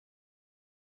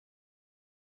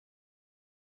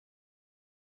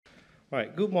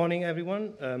Right, good morning,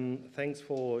 everyone. Thanks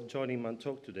for joining my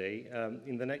talk today.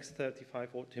 In the next 35,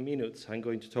 40 minutes, I'm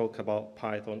going to talk about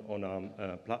Python on ARM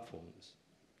platforms.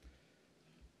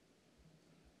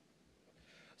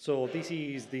 So this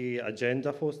is the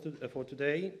agenda for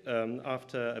today.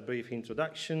 After a brief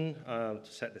introduction to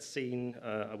set the scene,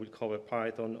 I will cover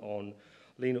Python on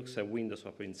Linux and Windows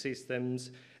operating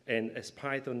systems. And as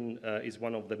Python is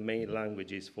one of the main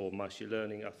languages for machine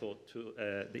learning, I thought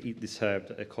it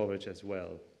deserved a coverage as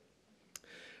well.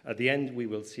 At the end, we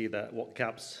will see what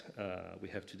gaps we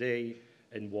have today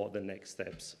and what the next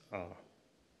steps are.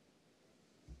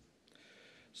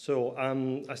 So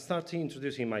I started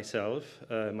introducing myself.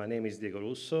 My name is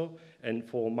Russo, and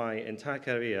for my entire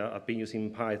career, I've been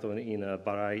using Python in a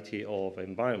variety of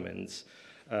environments.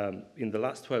 In the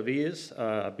last 12 years,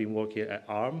 I've been working at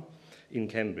ARM in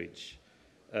Cambridge.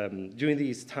 During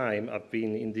this time, I've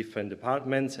been in different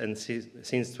departments, and since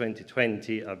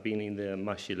 2020, I've been in the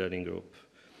machine learning group.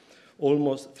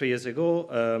 Almost 3 years ago,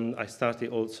 I started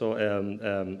also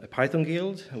a Python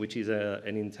guild, which is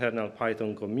an internal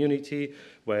Python community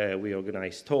where we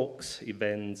organize talks,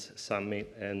 events,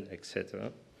 summit, and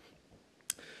etc.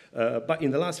 But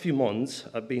in the last few months,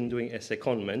 I've been doing a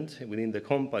secondment within the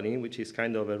company, which is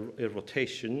kind of a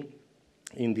rotation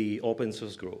in the open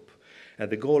source group. And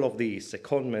the goal of this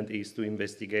secondment is to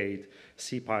investigate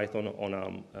CPython on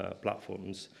ARM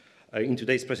platforms. In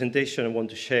today's presentation, I want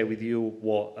to share with you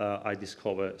what I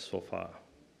discovered so far.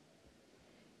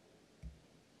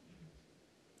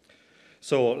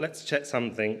 So let's check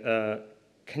something.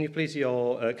 Can you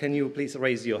please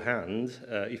raise your hand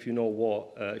if you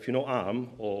know ARM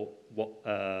or what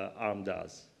ARM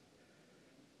does?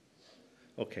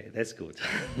 Okay, that's good.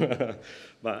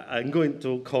 But I'm going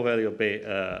to cover a little bit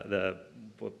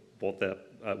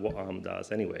what ARM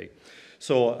does anyway.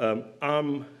 So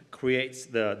ARM creates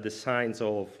the designs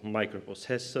of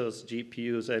microprocessors,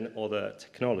 GPUs, and other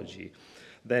technology.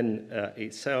 Then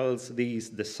it sells these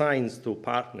designs to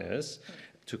partners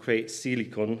to create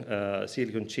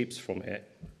silicon chips from it.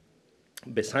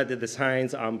 Beside the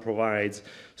designs, ARM provides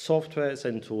softwares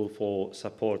and tools for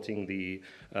supporting the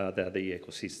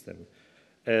ecosystem.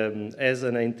 As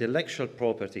an intellectual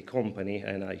property company,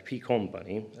 an IP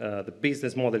company, the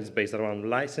business model is based around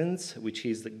license, which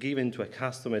is given to a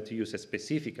customer to use a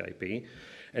specific IP.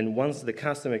 And once the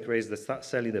customer agrees to start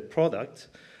selling the product,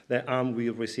 then ARM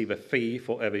will receive a fee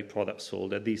for every product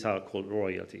sold, and these are called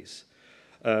royalties.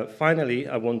 Finally,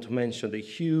 I want to mention the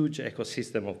huge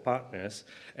ecosystem of partners,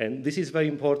 and this is very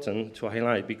important to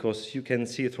highlight because you can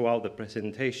see throughout the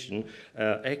presentation,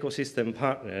 ecosystem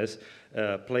partners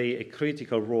play a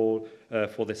critical role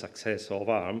for the success of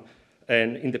ARM.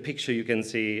 And in the picture you can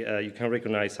see, you can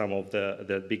recognize some of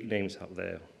the big names out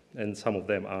there, and some of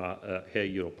them are here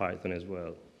EuroPython as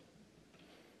well.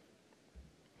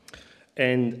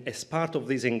 And as part of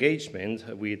this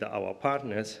engagement with our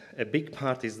partners, a big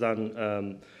part is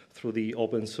done through the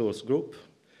open source group.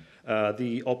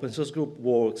 The open source group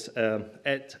works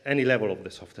at any level of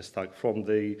the software stack, from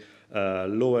the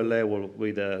lower level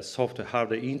with software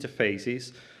hardware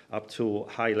interfaces up to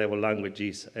high-level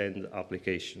languages and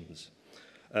applications.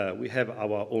 We have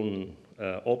our own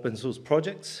open source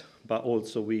projects, but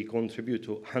also we contribute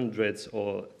to hundreds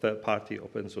of third-party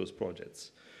open source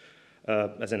projects.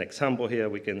 As an example here,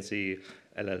 we can see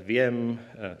LLVM,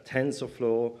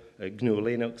 TensorFlow, GNU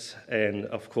Linux, and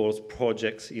of course,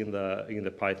 projects in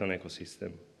the Python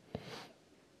ecosystem.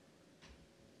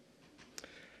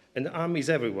 And ARM is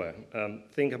everywhere.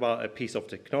 Think about a piece of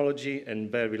technology,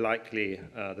 and very likely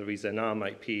there is an ARM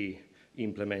IP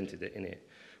implemented in it.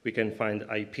 We can find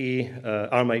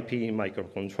ARM IP in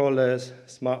microcontrollers,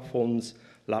 smartphones,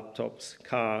 laptops,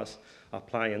 cars,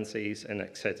 appliances, and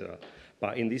etc.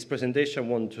 But in this presentation, I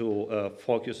want to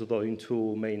focus on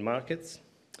two main markets.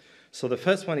 So the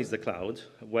first one is the cloud,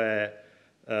 where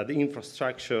the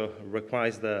infrastructure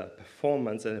requires the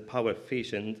performance and the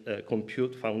power-efficient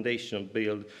compute foundation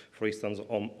built, for instance,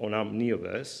 on ARM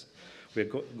Neoverse. We're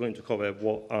going to cover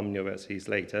what ARM Neoverse is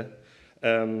later.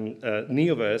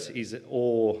 Neoverse is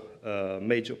all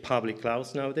major public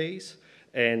clouds nowadays,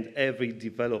 and every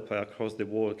developer across the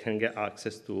world can get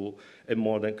access to a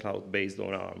modern cloud based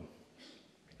on ARM.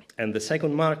 And the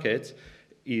second market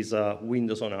is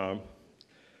Windows on ARM.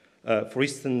 For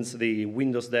instance, the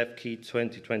Windows Dev Kit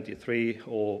 2023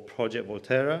 or Project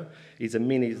Volterra is a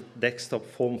mini desktop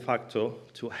form factor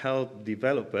to help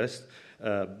developers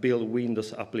build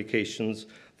Windows applications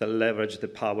that leverage the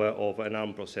power of an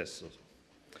ARM processor.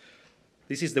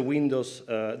 This is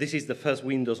the first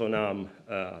Windows on ARM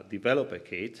developer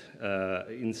kit.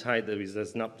 Inside there is a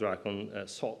Snapdragon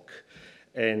SoC.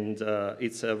 and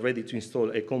it's ready to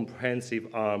install a comprehensive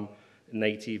ARM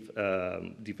native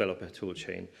developer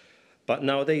toolchain. But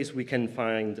nowadays, we can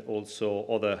find also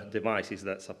other devices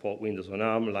that support Windows on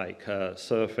ARM, like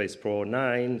Surface Pro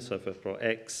 9, Surface Pro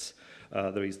X.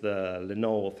 There is the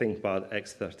Lenovo ThinkPad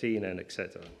X13, and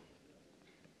etc.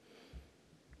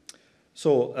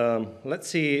 So let's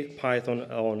see Python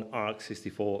on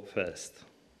ARC64 first.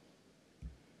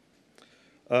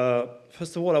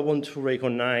 First of all, I want to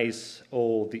recognize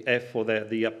all the effort that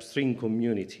the upstream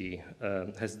community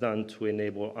has done to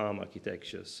enable ARM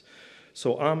architectures.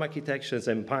 So ARM architectures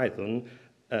and Python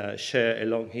share a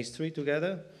long history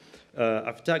together.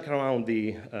 I've dug around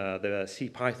the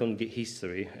CPython Git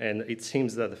history, and it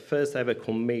seems that the first ever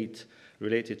commit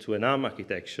related to an ARM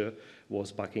architecture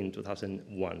was back in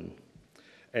 2001.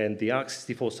 And the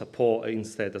ARC64 support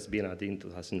instead has been added in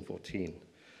 2014.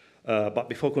 But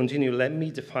before continuing, let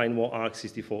me define what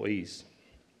ARC64 is.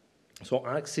 So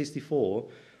ARC64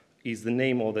 is the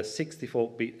name of the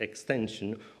 64-bit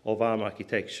extension of ARM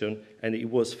architecture, and it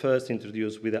was first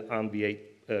introduced with the ARM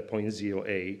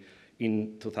v8.0a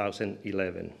in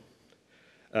 2011.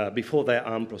 Before that,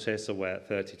 ARM processors were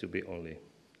 32-bit only.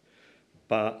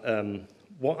 But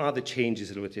what are the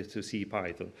changes related to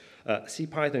CPython?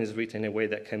 CPython is written in a way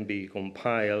that can be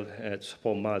compiled to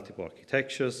support multiple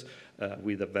architectures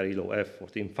with a very low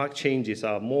effort. In fact, changes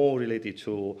are more related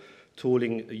to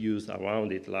tooling used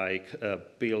around it, like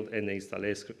build and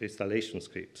installation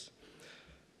scripts.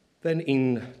 Then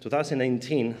in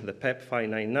 2019, the PEP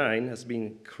 599 has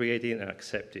been created and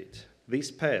accepted. This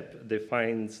PEP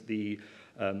defines the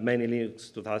Many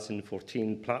Linux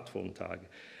 2014 platform tag.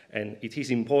 And it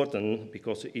is important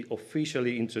because it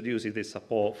officially introduces the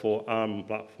support for ARM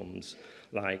platforms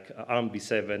like ARM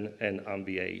v7 and ARM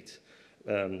v8.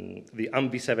 The ARM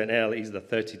v7L is the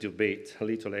 32-bit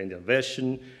little endian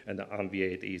version, and the ARM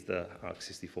v8 is the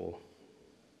ARC64.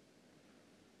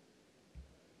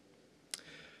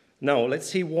 Now, let's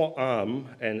see what ARM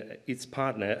and its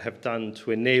partner have done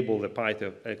to enable the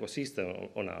Python ecosystem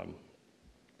on ARM.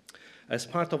 As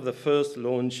part of the first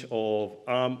launch of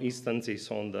ARM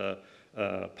instances on the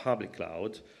public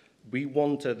cloud, we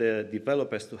wanted the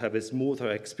developers to have a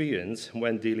smoother experience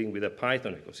when dealing with the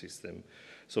Python ecosystem.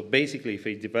 So basically, if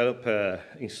a developer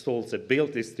installs a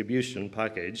build distribution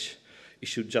package, it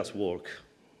should just work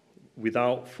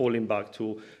without falling back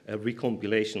to a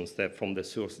recompilation step from the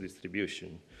source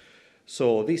distribution.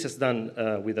 So this is done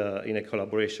in a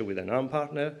collaboration with an ARM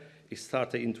partner. It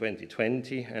started in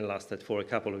 2020 and lasted for a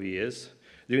couple of years.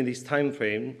 During this time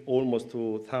frame, almost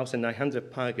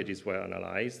 2,900 packages were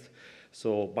analyzed.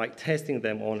 So by testing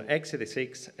them on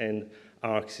x86 and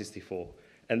ARC64,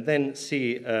 and then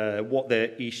see what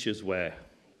their issues were.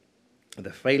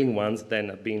 The failing ones then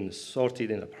have been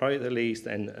sorted in a priority list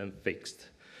and fixed.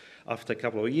 After a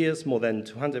couple of years, more than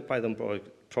 200 Python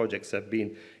projects have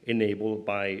been enabled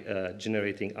by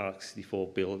generating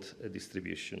ARC64 build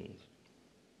distributions.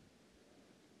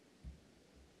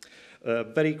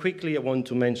 Very quickly, I want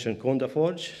to mention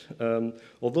CondaForge.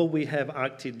 Although we have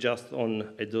acted just on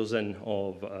a dozen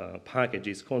of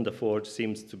packages, CondaForge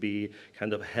seems to be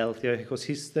kind of a healthier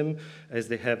ecosystem, as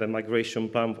they have a migration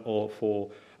plan for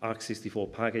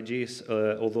ARC64 packages,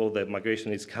 although the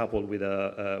migration is coupled with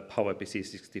a PowerPC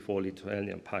 64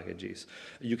 Lithuanian packages.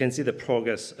 You can see the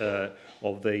progress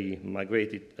of the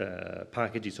migrated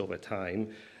packages over time,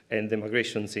 and the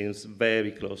migration seems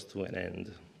very close to an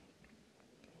end.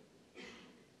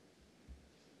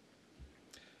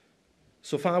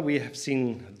 So far, we have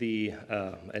seen the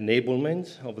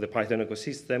enablement of the Python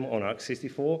ecosystem on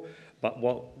ARC64, but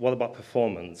what about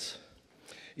performance?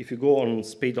 If you go on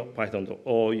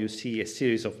speed.python.org, you see a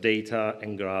series of data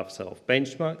and graphs of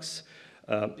benchmarks.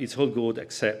 It's all good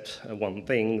except one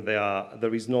thing,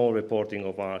 there is no reporting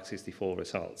of ARC64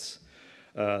 results.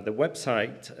 The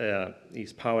website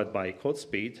is powered by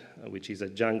CodeSpeed, which is a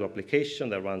Django application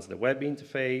that runs the web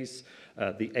interface,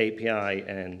 the API,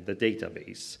 and the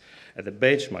database. The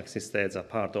benchmarks instead are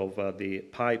part of the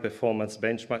PyPerformance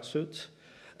benchmark suite.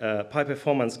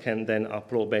 PyPerformance can then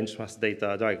upload benchmarks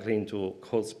data directly into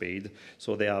CodeSpeed,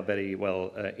 so they are very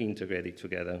well integrated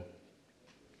together.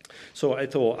 So I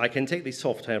thought I can take this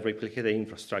software and replicate the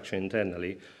infrastructure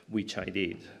internally, which I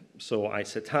did. So I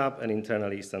set up an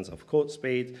internal instance of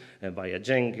CodeSpeed, and via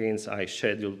Jenkins, I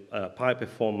scheduled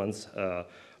PyPerformance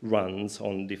runs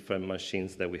on different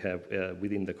machines that we have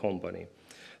within the company.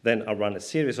 Then I run a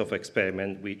series of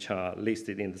experiments which are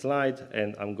listed in the slide,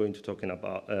 and I'm going to talk in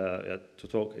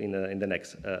the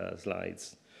next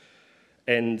slides.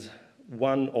 And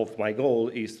one of my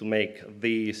goals is to make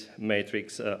these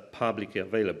metrics publicly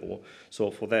available.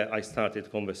 So for that, I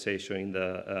started conversation in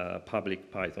the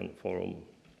public Python forum.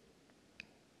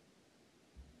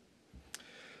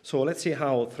 So let's see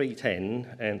how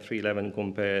 3.10 and 3.11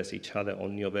 compares each other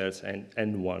on Neoverse and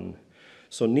N1.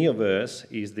 So Neoverse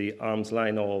is the arm's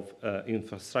line of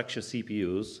infrastructure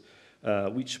CPUs,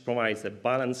 which provides a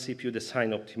balanced CPU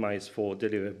design optimized for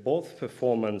deliver both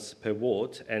performance per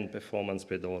watt and performance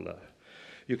per dollar.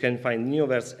 You can find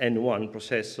Neoverse N1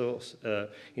 processors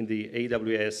in the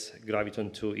AWS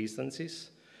Graviton 2 instances,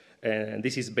 and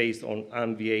this is based on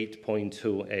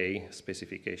ARMv8.2a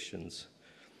specifications.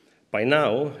 By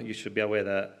now, you should be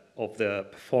aware of the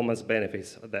performance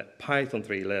benefits that Python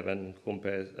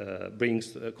 3.11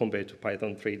 brings compared to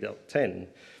Python 3.10.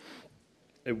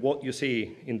 What you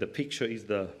see in the picture is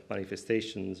the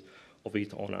manifestations of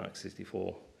it on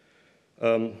ARC64.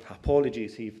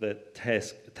 Apologies if the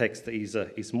text is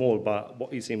small, but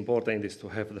what is important is to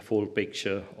have the full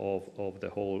picture of the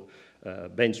whole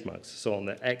benchmarks. So on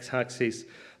the x-axis,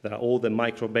 there are all the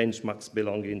micro benchmarks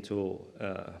belonging to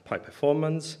Pi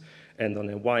performance, and on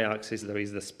the y-axis, there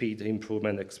is the speed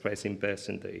improvement expressed in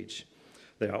percentage.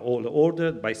 They are all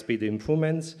ordered by speed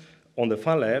improvements. On the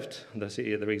far left,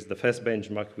 there is the first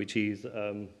benchmark, which is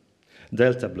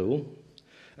Delta Blue,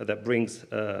 that brings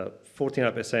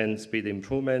 49% speed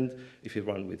improvement if you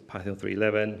run with Python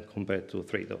 3.11 compared to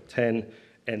 3.10.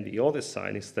 And the other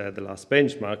side is that the last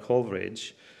benchmark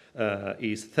coverage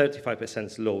is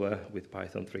 35% slower with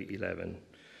Python 3.11.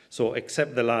 So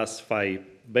except the last 5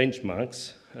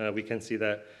 benchmarks, we can see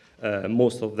that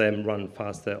most of them run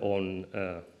faster on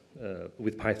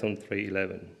with Python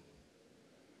 3.11.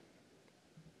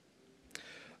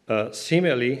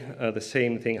 Similarly, the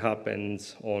same thing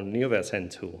happens on Neoverse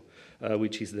N2,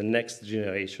 which is the next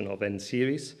generation of N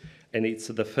series, and it's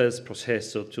the first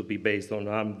processor to be based on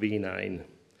ARMv9.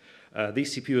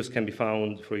 These CPUs can be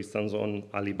found, for instance, on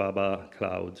Alibaba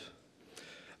Cloud.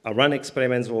 I ran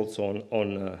experiments also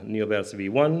on Neoverse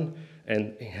V1,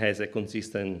 and it has a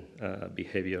consistent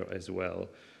behavior as well.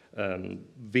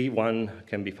 V1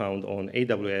 can be found on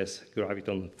AWS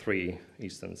Graviton 3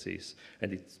 instances,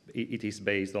 and it is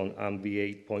based on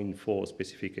ARMv8.4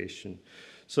 specification.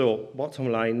 So bottom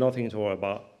line, nothing to worry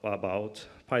about.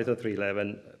 Python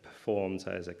 3.11 performs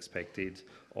as expected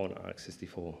on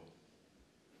ARC64.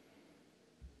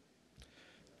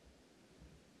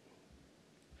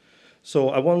 So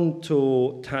I want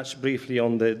to touch briefly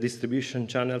on the distribution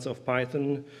channels of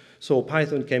Python. So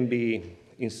Python can be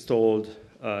installed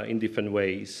in different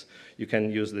ways. You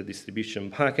can use the distribution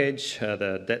package,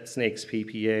 the DeadSnakes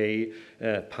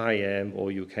PPA, PyM,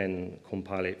 or you can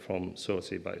compile it from source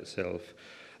by yourself.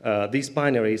 These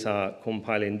binaries are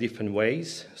compiled in different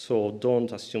ways, so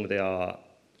don't assume they are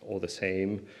all the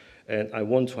same. And I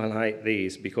want to highlight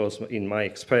these because in my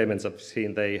experiments I've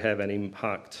seen they have an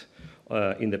impact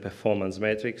in the performance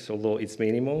metrics, although it's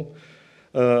minimal.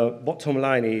 Bottom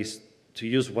line is to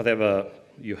use whatever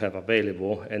you have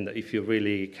available, and if you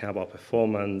really care about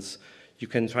performance, you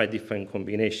can try different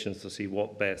combinations to see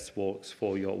what best works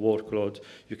for your workload.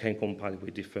 You can compile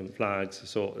with different flags,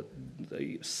 so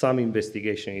some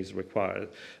investigation is required,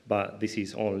 but this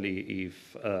is only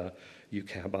if you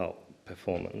care about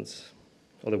performance.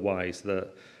 Otherwise, the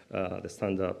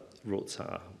standard routes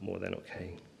are more than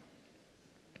okay.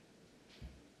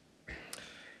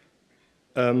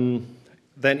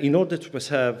 Then in order to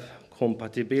preserve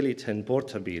compatibility and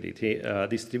portability,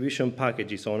 distribution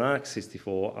packages on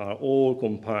ARC64 are all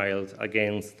compiled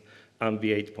against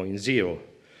ARMv8.0,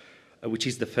 which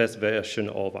is the first version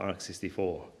of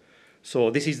ARC64.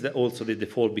 So this is also the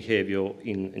default behavior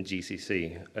in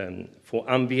GCC. For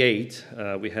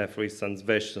ARMv8, we have, for instance,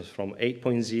 versions from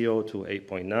 8.0 to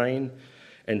 8.9,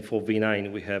 and for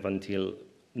V9, we have until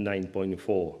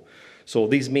 9.4. So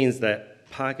this means that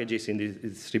packages in the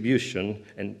distribution,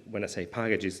 and when I say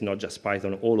packages, not just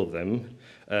Python, all of them,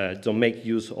 don't make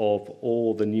use of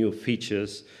all the new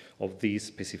features of this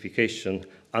specification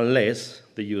unless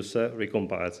the user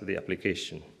recompiles the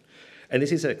application. And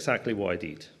this is exactly what I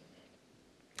did.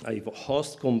 I've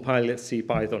host compiled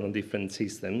CPython on different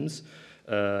systems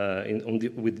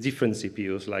with different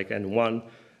CPUs like N1,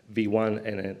 V1,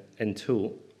 and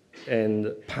N2,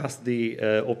 and passed the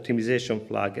optimization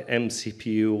flag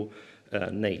mCPU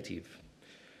native,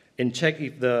 and check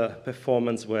if the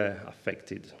performance were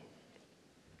affected.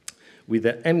 With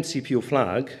the mCPU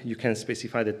flag, you can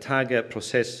specify the target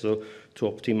processor to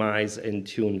optimize and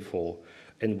tune for.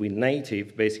 And with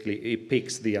native, basically, it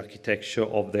picks the architecture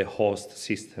of the host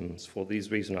systems. For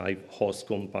this reason, I've host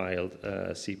compiled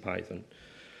CPython.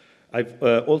 I've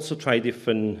also tried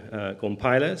different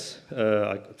compilers.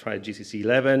 I tried GCC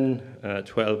 11,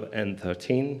 12, and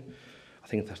 13. I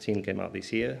think 13 came out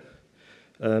this year.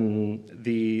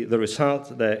 The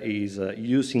result there is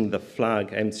using the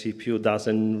flag MCPU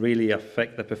doesn't really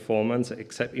affect the performance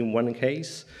except in one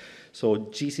case. So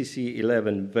GCC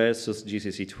 11 versus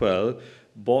GCC 12,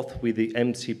 both with the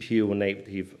MCPU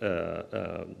native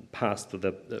pass to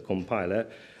the compiler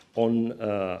on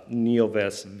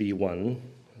Neoverse V1.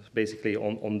 Basically,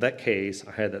 on that case,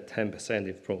 I had a 10%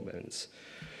 improvements.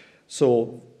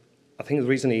 So I think the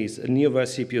reason is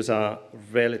Neoverse CPUs are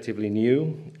relatively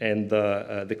new, and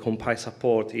the compile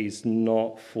support is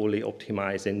not fully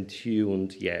optimized and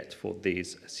tuned yet for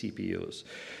these CPUs.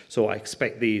 So I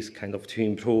expect these kind of to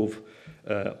improve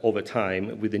over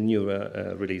time with the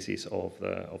newer releases of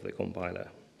the compiler.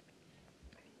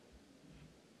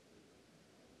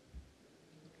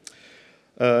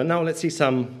 Now let's see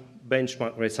some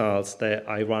benchmark results that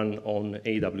I run on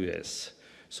AWS.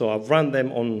 So I've run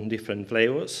them on different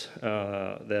flavors.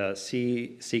 The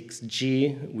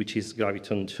C6G, which is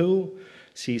Graviton 2,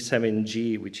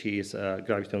 C7G, which is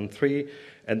Graviton 3,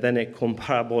 and then a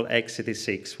comparable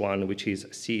x86 one, which is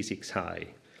C6i.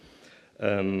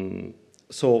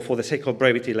 So for the sake of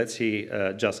brevity, let's see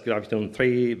just Graviton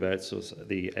 3 versus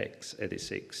the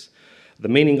x86. The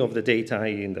meaning of the data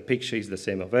in the picture is the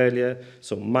same as earlier.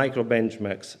 So micro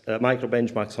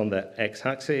benchmarks on the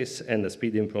x-axis and the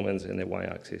speed improvements in the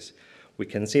y-axis. We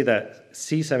can see that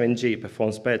C7G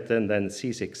performs better than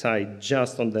C6i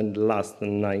just on the last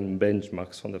 9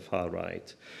 benchmarks on the far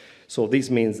right. So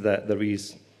this means that there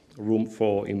is room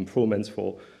for improvements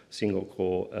for single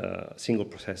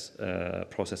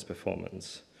process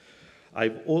performance.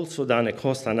 I've also done a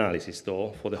cost analysis,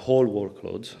 though, for the whole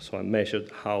workload. So I measured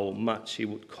how much it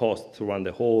would cost to run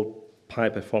the whole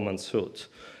high-performance suite.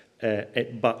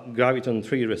 But Graviton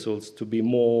 3 results to be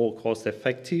more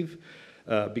cost-effective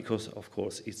because, of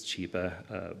course, it's cheaper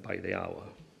by the hour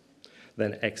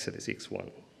than x86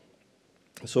 one.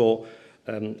 So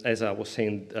as I was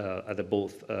saying at the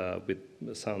booth with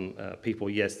some people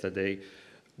yesterday,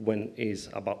 when it's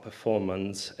about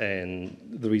performance, and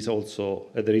there is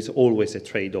always a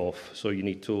trade-off. So you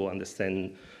need to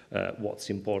understand what's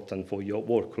important for your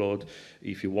workload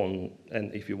if you want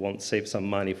to save some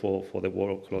money for the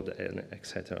workload, and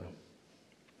etc.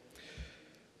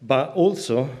 But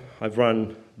also, I've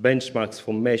run benchmarks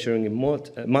for measuring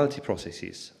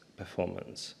multi-processes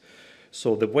performance.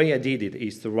 So the way I did it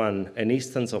is to run an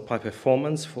instance of high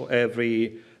performance for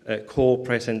every core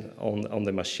present on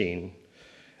the machine.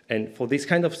 And for this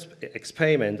kind of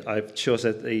experiment, I've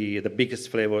chosen the biggest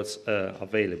flavors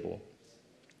available.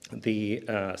 The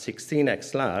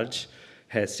 16X large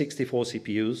has 64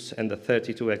 CPUs, and the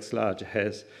 32X large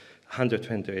has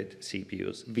 128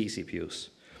 CPUs, vCPUs.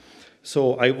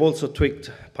 So I've also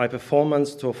tweaked Pi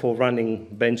performance for running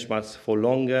benchmarks for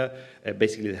longer.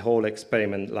 Basically, the whole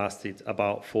experiment lasted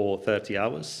about 30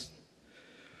 hours.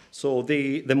 So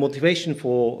the motivation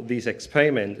for this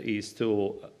experiment is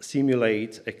to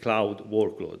simulate a cloud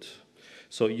workload.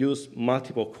 So use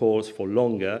multiple cores for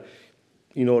longer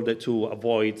in order to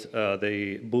avoid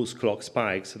the boost clock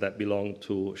spikes that belong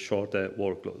to shorter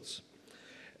workloads.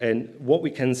 And what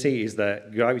we can see is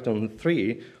that Graviton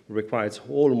 3 requires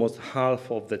almost half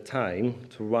of the time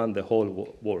to run the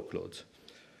whole workload.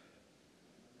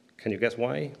 Can you guess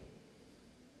why?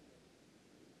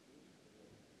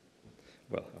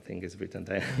 Well, I think it's written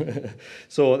there.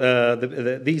 So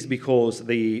this because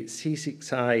the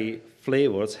C6i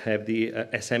flavors have the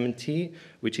SMT,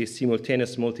 which is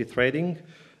simultaneous multi-threading,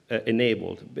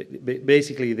 enabled.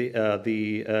 Basically, the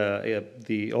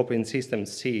operating system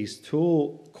sees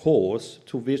two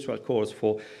virtual cores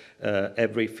for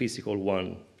every physical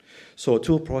one. So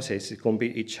two processes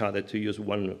compete each other to use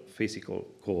one physical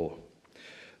core.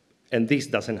 And this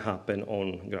doesn't happen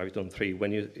on Graviton 3.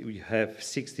 When you have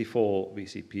 64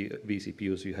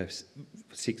 vCPUs, you have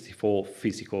 64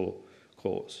 physical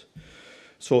cores.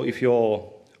 So if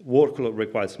your workload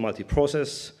requires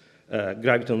multi-process,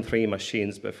 Graviton 3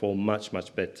 machines perform much,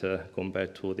 much better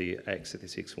compared to the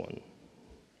x86 one.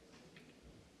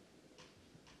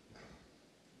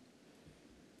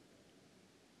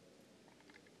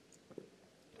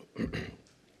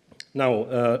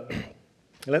 Now,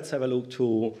 let's have a look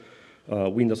to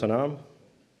Windows on ARM.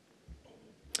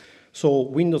 So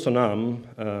Windows on ARM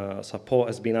support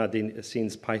has been added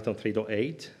since Python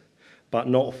 3.8, but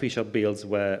no official builds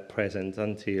were present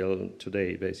until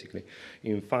today, basically.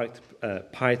 In fact,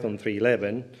 Python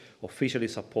 3.11 officially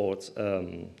supports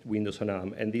Windows on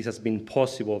ARM, and this has been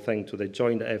possible thanks to the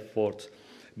joint effort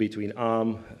between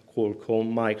ARM,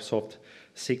 Qualcomm, Microsoft,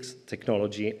 SIX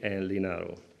technology and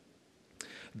Linaro.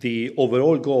 The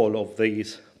overall goal of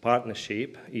this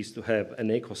partnership is to have an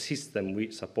ecosystem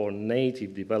which supports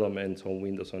native development on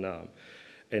Windows on ARM.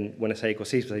 And when I say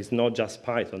ecosystem, it's not just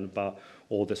Python, but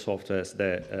all the softwares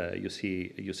that you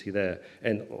see there.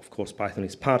 And of course, Python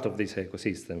is part of this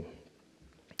ecosystem.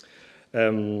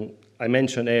 I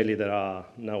mentioned earlier there are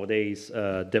nowadays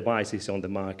devices on the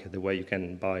market where you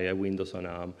can buy a Windows on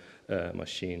ARM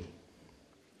machine.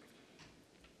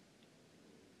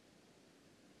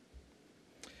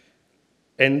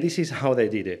 And this is how they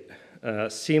did it.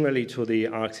 Similarly to the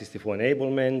ARC64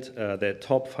 enablement, the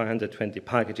top 520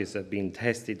 packages have been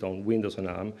tested on Windows on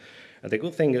ARM. And the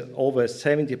good thing is over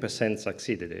 70%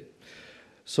 succeeded it.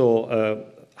 So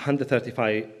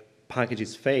 135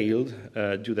 packages failed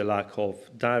due to the lack of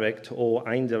direct or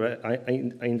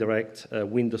indirect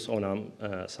Windows on ARM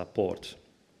support.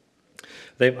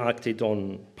 They've acted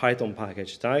on Python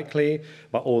package directly,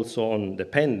 but also on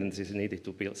dependencies needed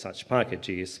to build such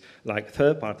packages, like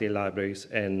third-party libraries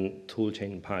and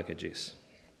toolchain packages.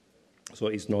 So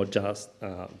it's not just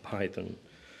Python.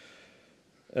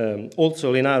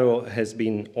 Also, Linaro has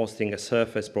been hosting a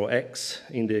Surface Pro X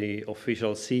in the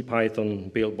official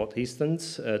CPython build bot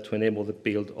instance to enable the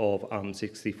build of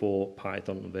ARM64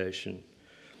 Python version.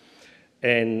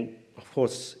 And of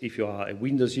course, if you are a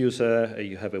Windows user,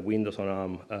 you have a Windows on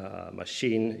ARM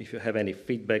machine, if you have any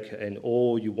feedback and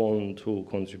or you want to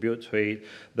contribute to it,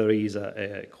 there is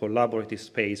a collaborative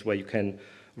space where you can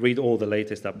read all the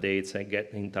latest updates and get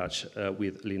in touch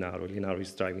with Linaro. Linaro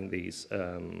is driving these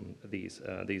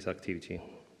activity.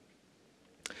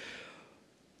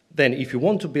 Then, if you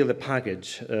want to build a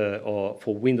package or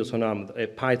for Windows on ARM, a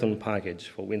Python package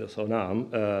for Windows on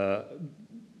ARM,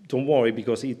 don't worry,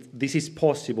 because this is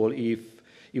possible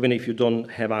even if you don't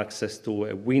have access to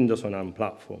a Windows on ARM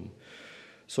platform.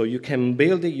 So you can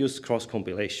build it, use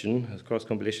cross-compilation.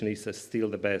 Cross-compilation is still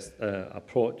the best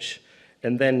approach.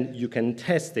 And then you can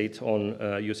test it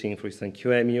on using, for instance,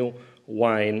 QEMU,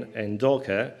 Wine, and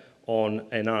Docker on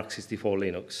an ARC64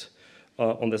 Linux.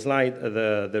 On the slide,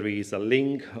 there is a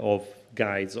link of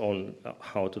guides on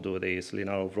how to do this.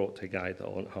 Linaro wrote a guide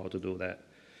on how to do that.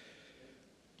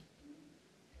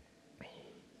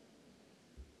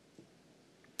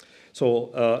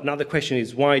 So another question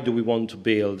is, why do we want to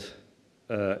build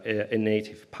a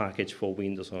native package for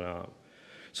Windows on ARM?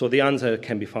 So the answer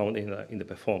can be found in the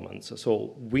performance.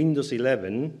 So Windows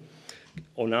 11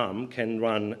 on ARM can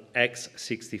run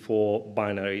x64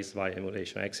 binaries via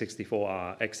emulation. x64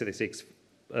 are x86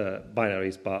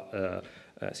 binaries, but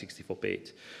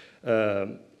 64-bit.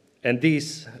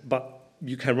 But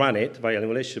you can run it via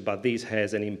emulation, but this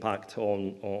has an impact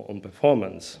on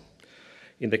performance.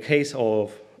 In the case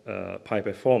of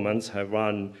PyPerformance, I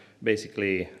run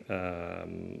basically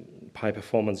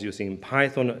PyPerformance using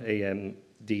Python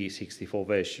AMD64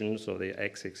 version, so the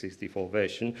x64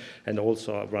 version, and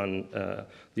also I run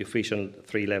the official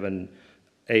 3.11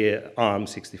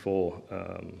 ARM64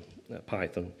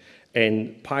 Python.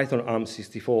 And Python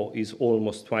ARM64 is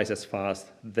almost twice as fast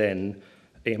than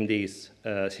AMD's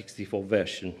 64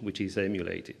 version, which is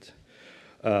emulated.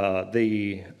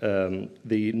 The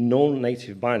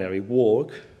non-native binary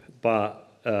work, but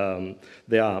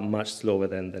they are much slower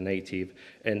than the native.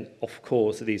 And of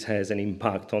course, this has an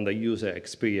impact on the user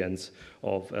experience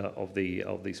of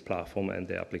this platform and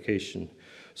the application.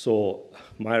 So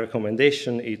my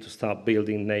recommendation is to start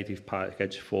building native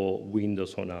package for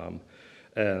Windows on ARM.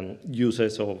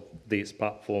 Users of these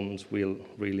platforms will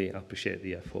really appreciate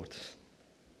the effort.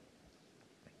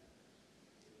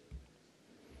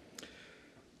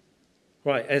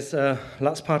 Right, as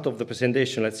last part of the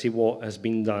presentation, let's see what has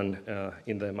been done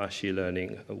in the machine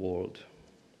learning world.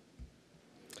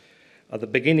 At the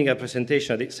beginning of the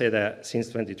presentation, I did say that since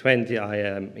 2020, I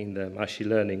am in the machine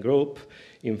learning group.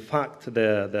 In fact,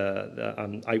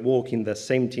 I work in the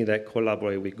same team that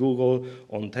collaborate with Google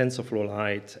on TensorFlow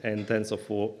Lite and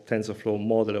TensorFlow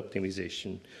model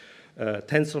optimization.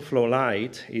 TensorFlow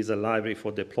Lite is a library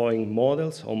for deploying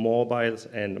models on mobiles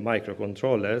and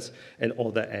microcontrollers and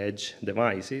other edge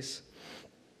devices.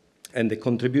 And the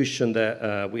contribution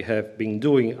that we have been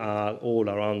doing are all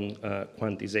around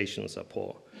quantization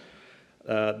support.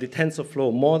 The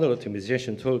TensorFlow model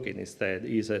optimization toolkit instead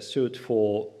is a suite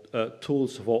for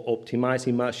tools for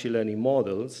optimizing machine learning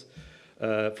models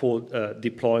for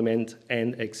deployment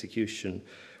and execution.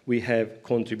 We have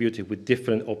contributed with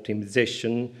different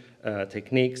optimization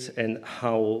techniques and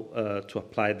how to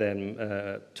apply them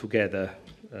together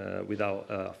without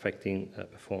affecting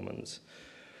performance.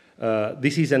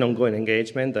 This is an ongoing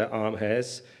engagement that ARM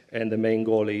has, And the main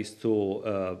goal is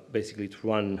to basically to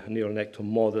run neural network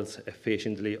models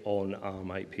efficiently on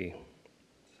ARM IP.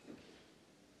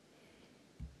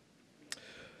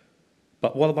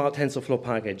 But what about TensorFlow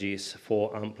packages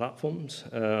for ARM platforms?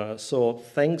 So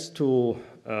thanks to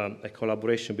a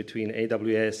collaboration between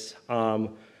AWS,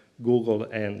 ARM, Google,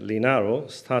 and Linaro,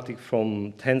 starting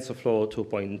from TensorFlow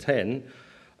 2.10,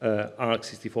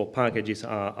 ARC64 packages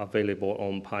are available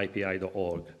on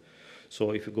pypi.org.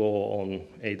 So if you go on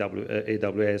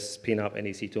AWS, spin up an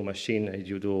EC2 machine, and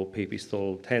you do pip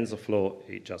install TensorFlow,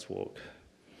 it just works.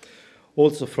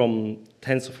 Also from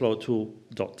TensorFlow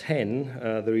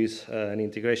 2.10, there is an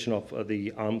integration of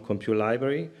the ARM compute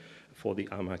library for the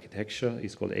ARM architecture.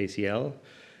 It's called ACL.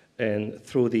 And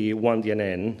through the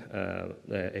 1DNN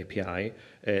API,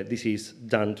 this is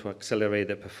done to accelerate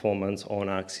the performance on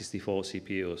ARC64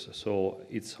 CPUs. So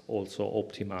it's also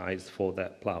optimized for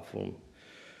that platform.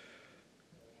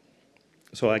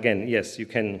 So again, yes, you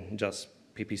can just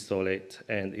pip install it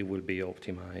and it will be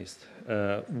optimized.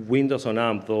 Windows on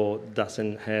ARM, though,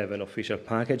 doesn't have an official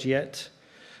package yet,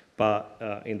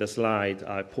 but in the slide,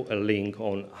 I put a link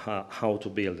on how to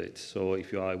build it. So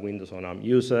if you are a Windows on ARM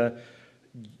user,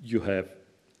 you have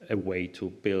a way to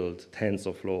build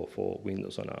TensorFlow for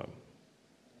Windows on ARM.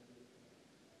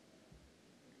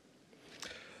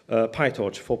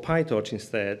 PyTorch. For PyTorch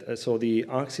instead, so the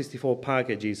ARC64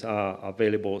 packages are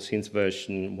available since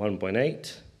version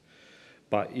 1.8.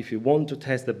 But if you want to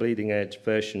test the bleeding edge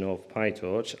version of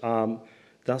PyTorch, ARM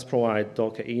does provide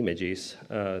Docker images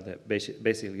that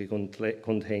basically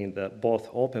contain both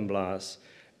OpenBLAS,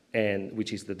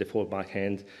 which is the default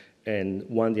backend, and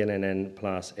 1DNN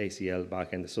plus ACL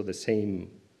backend, so the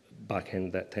same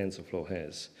backend that TensorFlow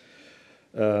has.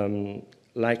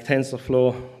 Like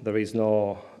TensorFlow, there is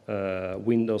no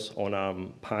Windows on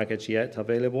ARM package yet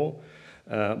available,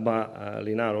 but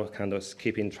Linaro kind of is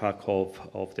keeping track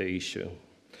of the issue.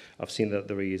 I've seen that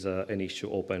there is an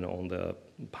issue open on the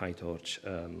PyTorch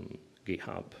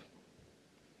GitHub.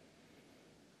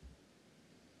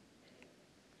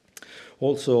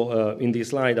 Also, in this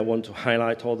slide, I want to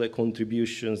highlight all the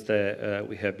contributions that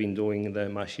we have been doing in the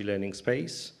machine learning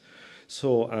space.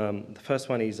 So the first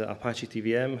one is Apache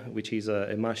TVM, which is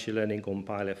a machine learning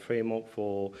compiler framework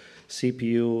for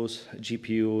CPUs,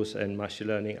 GPUs, and machine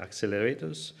learning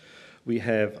accelerators. We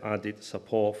have added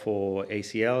support for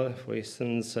ACL, for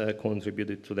instance,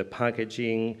 contributed to the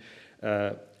packaging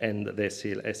and the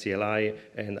SCLI,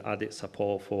 and added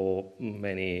support for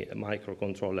many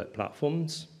microcontroller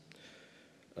platforms.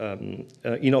 In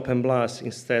OpenBLAS,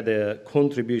 instead, the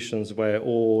contributions were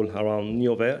all around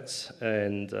Neoverts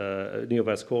and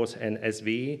Neoverts cores and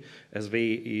SVE.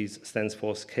 SVE stands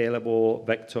for Scalable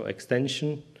Vector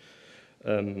Extension.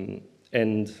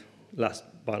 And last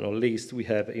but not least, we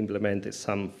have implemented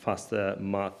some faster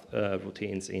math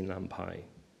routines in NumPy.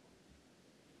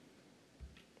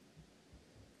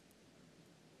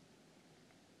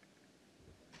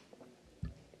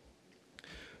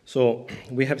 So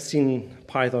we have seen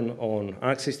Python on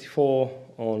ARC64,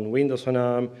 on Windows on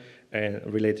ARM, and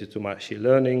related to machine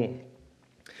learning.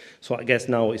 So I guess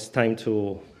now it's time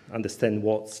to understand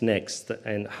what's next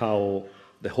and how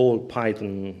the whole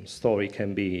Python story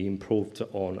can be improved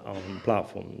on ARM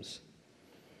platforms.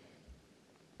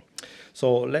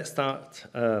 So let's start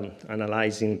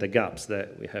analyzing the gaps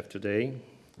that we have today.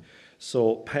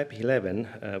 So PEP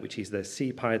 11, which is the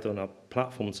CPython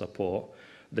platform support,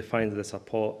 defines the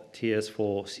support tiers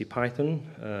for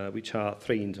CPython, which are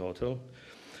 3 in total.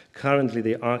 Currently,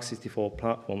 the ARC64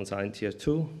 platforms are in tier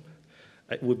 2.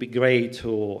 It would be great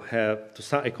to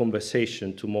start a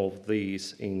conversation to move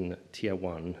these in tier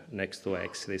 1 next to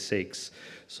x86.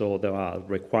 So there are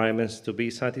requirements to be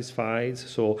satisfied,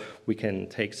 so we can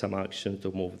take some action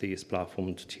to move this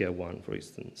platform to tier 1, for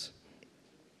instance.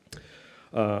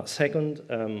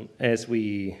 Second, as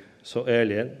we saw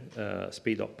earlier,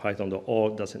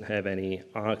 speed.python.org doesn't have any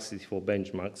ARC64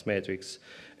 benchmarks metrics,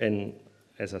 and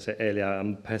as I said earlier,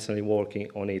 I'm personally working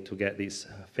on it to get this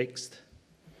fixed.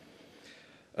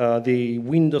 The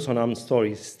Windows on ARM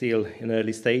story is still in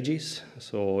early stages,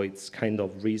 so it's kind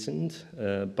of recent,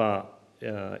 but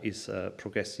is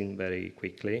progressing very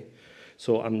quickly.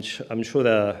 So I'm sure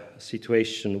the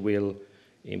situation will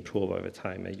improve over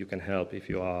time, and you can help if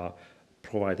you are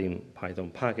providing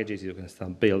Python packages. You can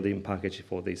start building packages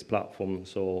for this platform,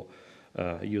 so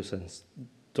users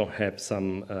don't have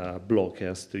some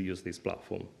blockers to use this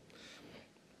platform.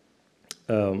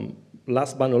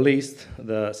 Last but not least,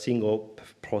 the single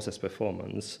process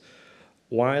performance.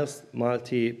 Whilst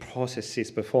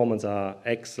multi-processes performance are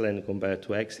excellent compared to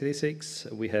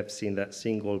x86, we have seen that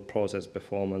single process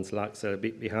performance lags a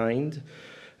bit behind.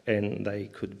 and they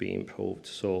could be improved.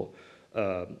 So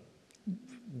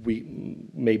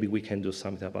maybe we can do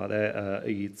something about it.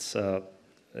 It's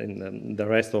in the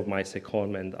rest of my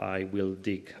secondment, I will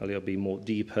dig a little bit more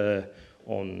deeper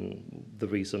on the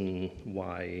reason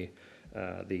why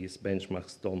these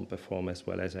benchmarks don't perform as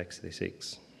well as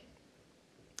x86.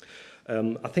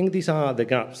 I think these are the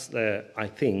gaps that I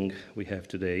think we have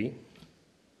today.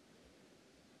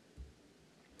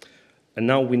 And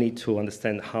now we need to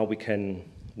understand how we can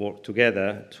work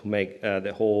together to make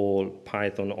the whole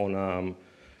Python on ARM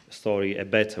story a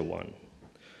better one.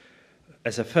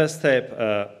 As a first step,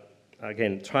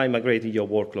 again, try migrating your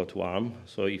workload to ARM.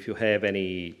 So if you have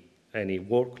any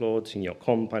workloads in your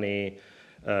company,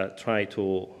 try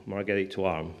to migrate it to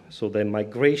ARM. So the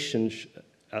migration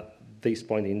at this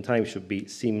point in time should be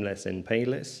seamless and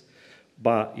painless.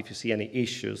 But if you see any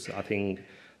issues, I think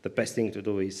the best thing to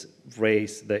do is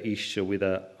raise the issue with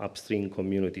the upstream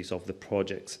communities of the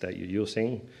projects that you're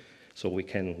using so we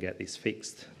can get this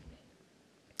fixed.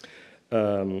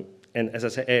 And as I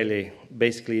said earlier,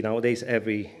 basically nowadays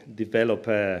every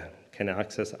developer can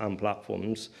access ARM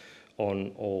platforms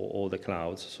on all the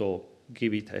clouds, so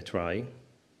give it a try.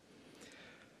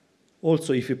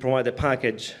 Also, if you provide a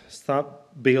package, start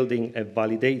building and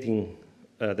validating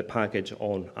the package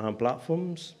on ARM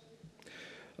platforms.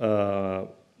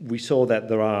 We saw that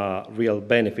there are real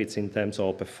benefits in terms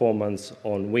of performance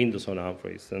on Windows on ARM, for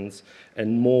instance,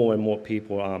 and more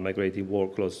people are migrating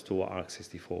workloads to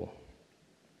ARC64.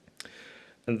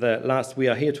 And last, we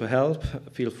are here to help.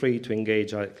 Feel free to engage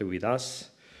directly with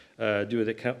us. During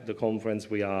the conference,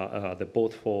 we are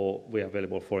we are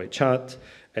available for a chat,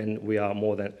 and we are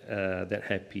more than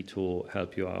happy to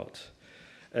help you out.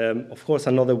 Of course,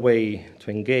 another way to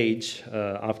engage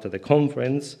after the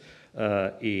conference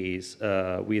is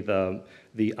with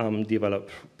the ARM Develop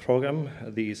program.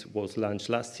 This was launched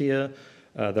last year.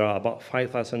 There are about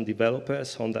 5,000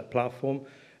 developers on that platform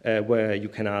where you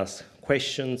can ask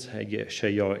questions, share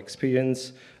your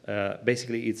experience.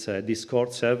 Basically, it's a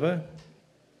Discord server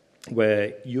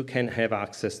where you can have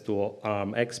access to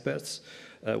ARM experts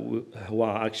who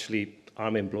are actually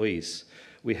ARM employees.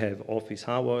 We have office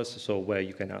hours, so where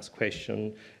you can ask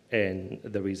questions, and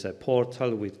there is a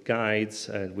portal with guides,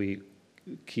 and we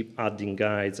keep adding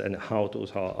guides and how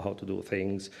to do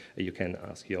things. You can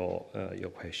ask your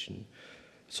question.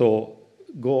 So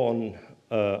go on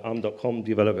arm.com,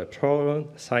 develop a program,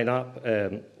 sign up,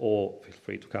 or feel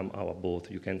free to come our booth.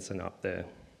 You can sign up there.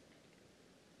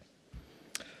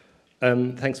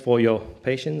 Thanks for your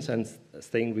patience and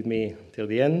staying with me till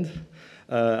the end.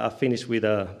 I've finished with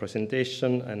a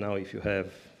presentation, and now if you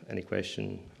have any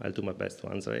question, I'll do my best to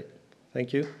answer it.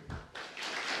 Thank you.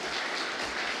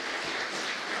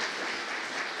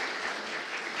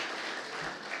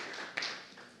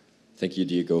 Thank you,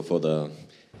 Diego, for the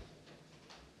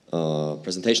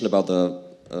presentation about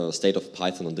the state of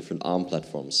Python on different ARM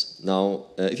platforms. Now,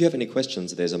 if you have any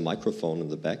questions, there's a microphone in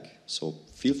the back, so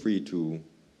feel free to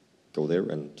go there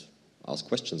and ask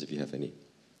questions if you have any.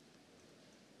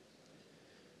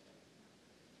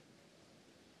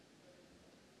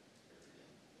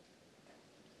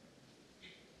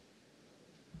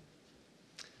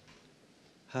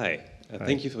 Hi,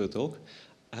 thank you for the talk.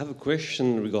 I have a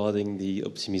question regarding the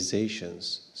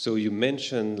optimizations. So you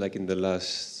mentioned, like in the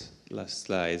last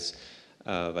slides,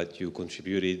 that you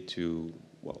contributed to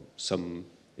some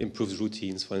improved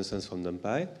routines, for instance, from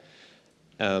NumPy.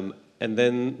 And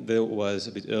then there was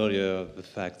a bit earlier the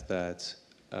fact that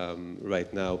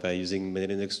right now they're using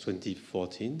Linux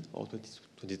 2014 or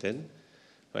 2010,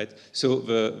 right? So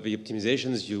the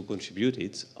optimizations you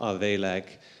contributed, are they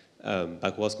like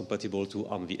backwards compatible to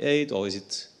ARMv8, or is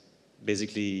it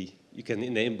basically you can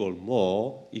enable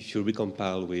more if you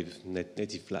recompile with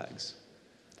native flags?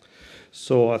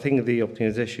 So I think the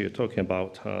optimization you're talking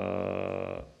about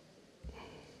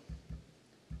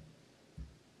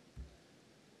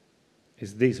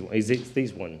is this one. Is it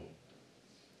this one?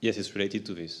 Yes, it's related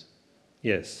to this.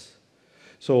 Yes.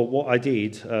 So what I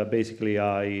did, basically,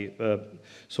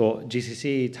 so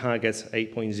GCC targets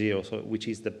 8.0, so, which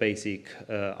is the basic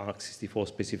ARC64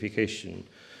 specification.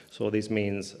 So this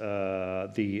means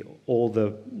all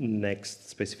the next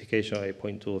specification,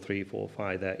 8.2, 3, 4,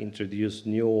 5, that introduce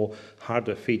new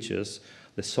hardware features,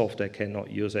 the software cannot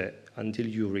use it until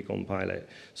you recompile it.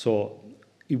 So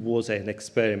it was an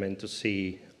experiment to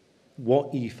see what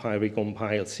if I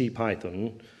recompile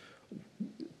CPython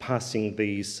passing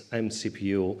this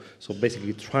MCPU, so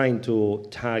basically trying to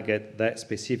target that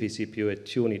specific CPU and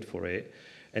tune it for it,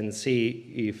 and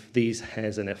see if this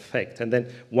has an effect. And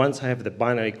then once I have the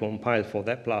binary compiled for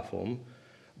that platform,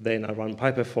 Then I run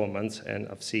PyPerformance, and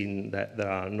I've seen that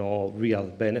there are no real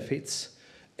benefits,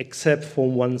 except for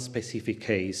one specific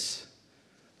case,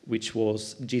 which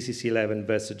was GCC 11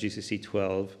 versus GCC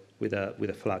 12 with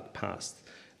a flag passed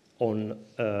on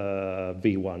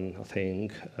V1, I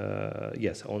think.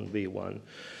 Yes, on V1.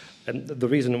 And the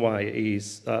reason why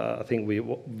is I think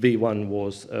V1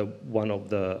 was one of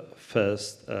the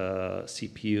first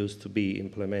CPUs to be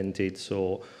implemented,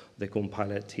 so the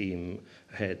compiler team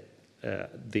had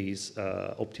these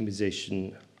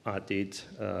optimization added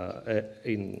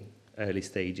in early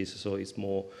stages, so it's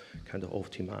more kind of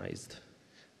optimized.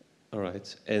 All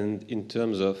right. And in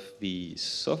terms of the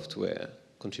software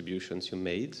contributions you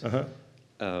made,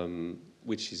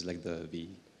 which is like the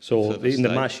so in the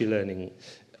machine learning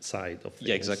side of things.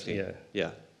 Yeah, exactly.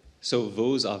 Yeah. So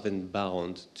those are then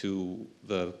bound to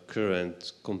the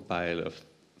current compiler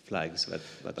flags that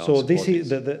are so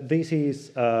supported. this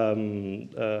is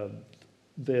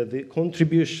the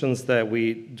contributions that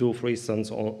we do, for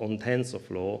instance, on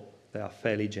TensorFlow. They are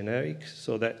fairly generic.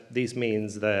 So that this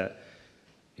means that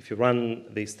if you run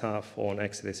this stuff on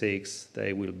x86,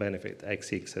 they will benefit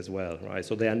x6 as well, right?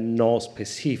 So they are not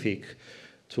specific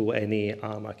to any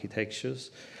ARM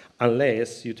architectures,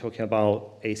 unless you're talking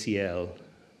about ACL,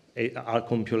 our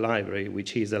compute library,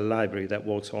 which is a library that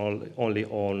works only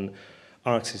on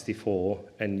ARC64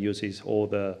 and uses all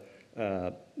the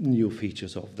new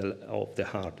features of the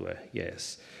hardware,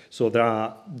 yes. So there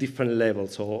are different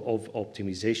levels of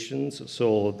optimizations.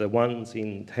 So the ones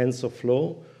in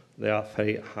TensorFlow, they are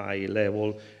very high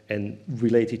level and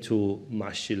related to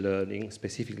machine learning,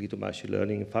 specifically to machine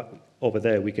learning. In fact, over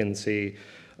there we can see,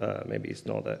 maybe it's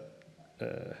not that,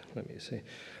 let me see.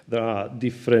 There are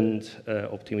different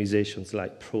optimizations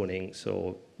like pruning.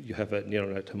 So you have a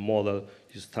neural network model,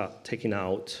 you start taking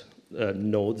out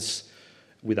nodes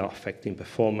without affecting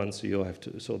performance. You have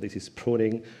to, so this is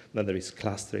pruning. Then there is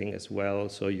clustering as well.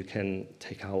 So you can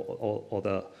take out all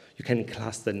the, you can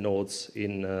cluster nodes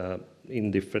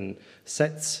in different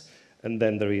sets. And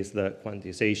then there is the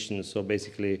quantization. So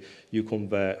basically, you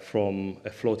convert from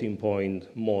a floating point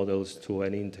models to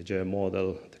an integer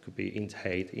model. That could be int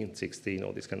 8, int 16,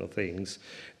 all these kind of things.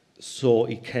 So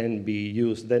it can be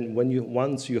used. Then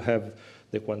once you have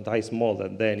the quantized model,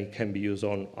 then it can be used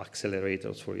on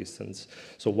accelerators, for instance.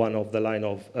 So one of the line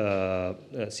of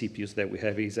CPUs that we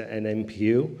have is an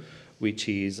NPU, which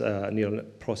is a neural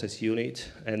process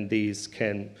unit, and these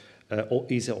can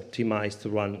is optimized to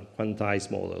run quantized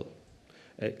model.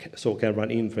 So can run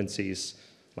inferences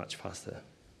much faster.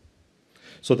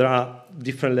 So there are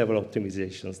different level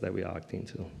optimizations that we are acting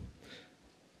to.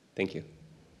 Thank you.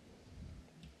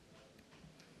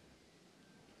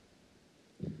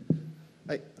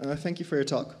 Hi, thank you for your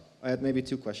talk. I had maybe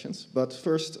two questions. But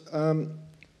first,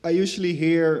 I usually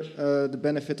hear the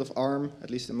benefit of ARM, at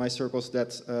least in my circles,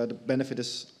 that the benefit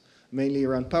is mainly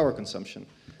around power consumption.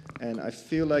 And I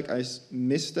feel like I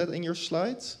missed that in your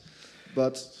slides.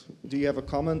 But do you have a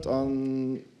comment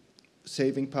on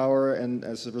saving power and,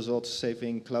 as a result,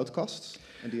 saving cloud costs?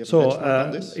 And do you have a benchmark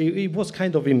on this? It was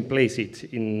kind of implicit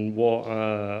in what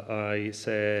I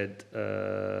said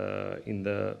in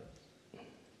the,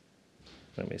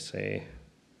 let me see.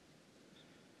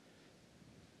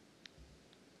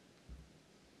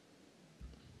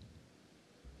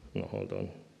 No, hold on.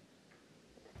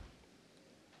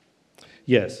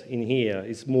 Yes, in here,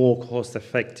 it's more cost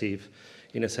effective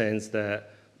in a sense that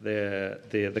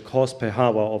the cost per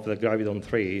hour of the Graviton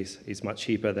 3 is much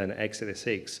cheaper than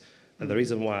x86. And the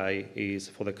reason why is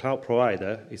for the cloud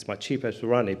provider, it's much cheaper to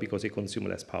run it because it consumes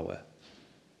less power.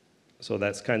 So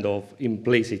that's kind of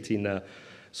implicit in,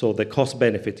 so the cost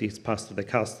benefit is passed to the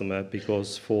customer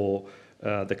because for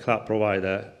the cloud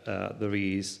provider, there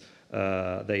is,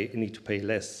 they need to pay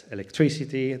less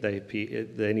electricity,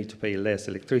 they need to pay less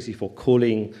electricity for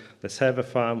cooling the server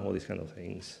farm, all these kind of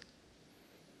things.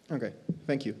 Okay,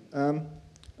 thank you.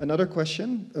 Another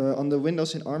question on the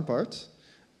Windows in ARM part.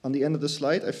 On the end of the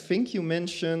slide, I think you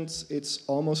mentioned it's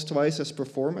almost twice as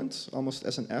performant, almost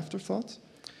as an afterthought.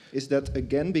 Is that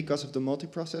again because of the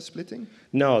multiprocess splitting?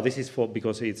 No, this is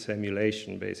because it's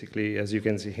emulation, basically, as you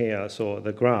can see here. So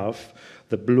the graph,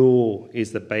 the blue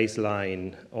is the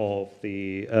baseline of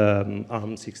the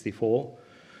ARM64.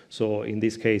 So in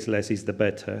this case, less is the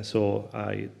better. So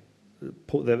I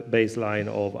put the baseline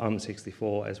of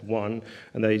ARM64 as 1,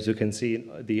 and as you can see,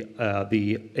 the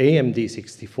AMD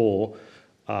 64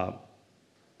 are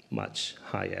much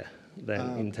higher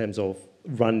than in terms of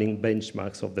running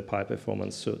benchmarks of the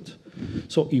PyPerformance suite.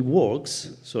 So it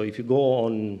works. So if you go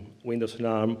on Windows and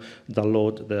ARM,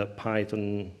 download the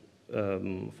Python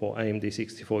for AMD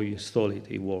 64, you install it,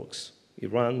 it works.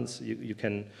 It runs, you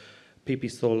can pip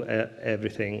install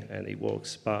everything and it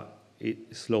works, but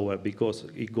it's slower because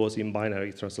it goes in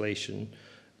binary translation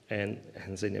and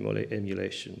hence in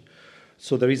emulation.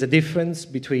 So there is a difference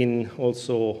between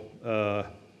also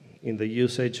in the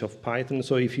usage of Python.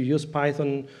 So if you use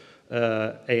Python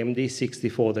AMD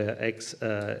 64, the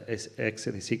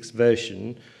x86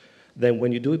 version, then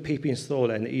when you do a pip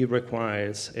install and it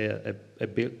requires a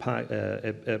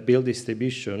build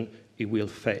distribution, it will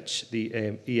fetch the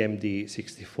AMD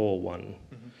 64 one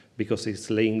because it's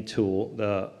linked to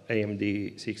the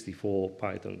AMD 64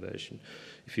 Python version.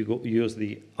 If you use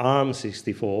the ARM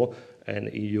 64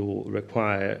 and you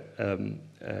require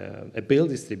a build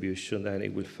distribution, then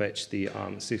it will fetch the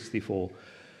ARM 64.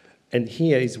 And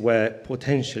here is where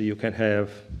potentially you can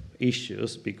have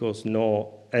issues because not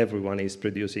everyone is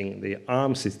producing the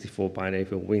ARM 64 binary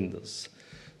for Windows.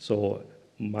 So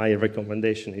my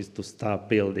recommendation is to start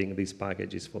building these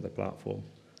packages for the platform.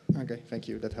 Okay, thank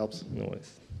you. That helps. No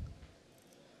worries.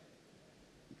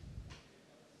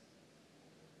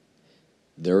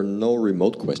 There are no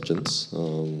remote questions.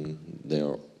 There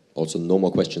are also no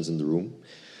more questions in the room.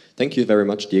 Thank you very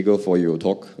much, Diego, for your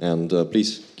talk, and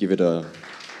please give it a...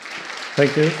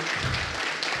 Thank you.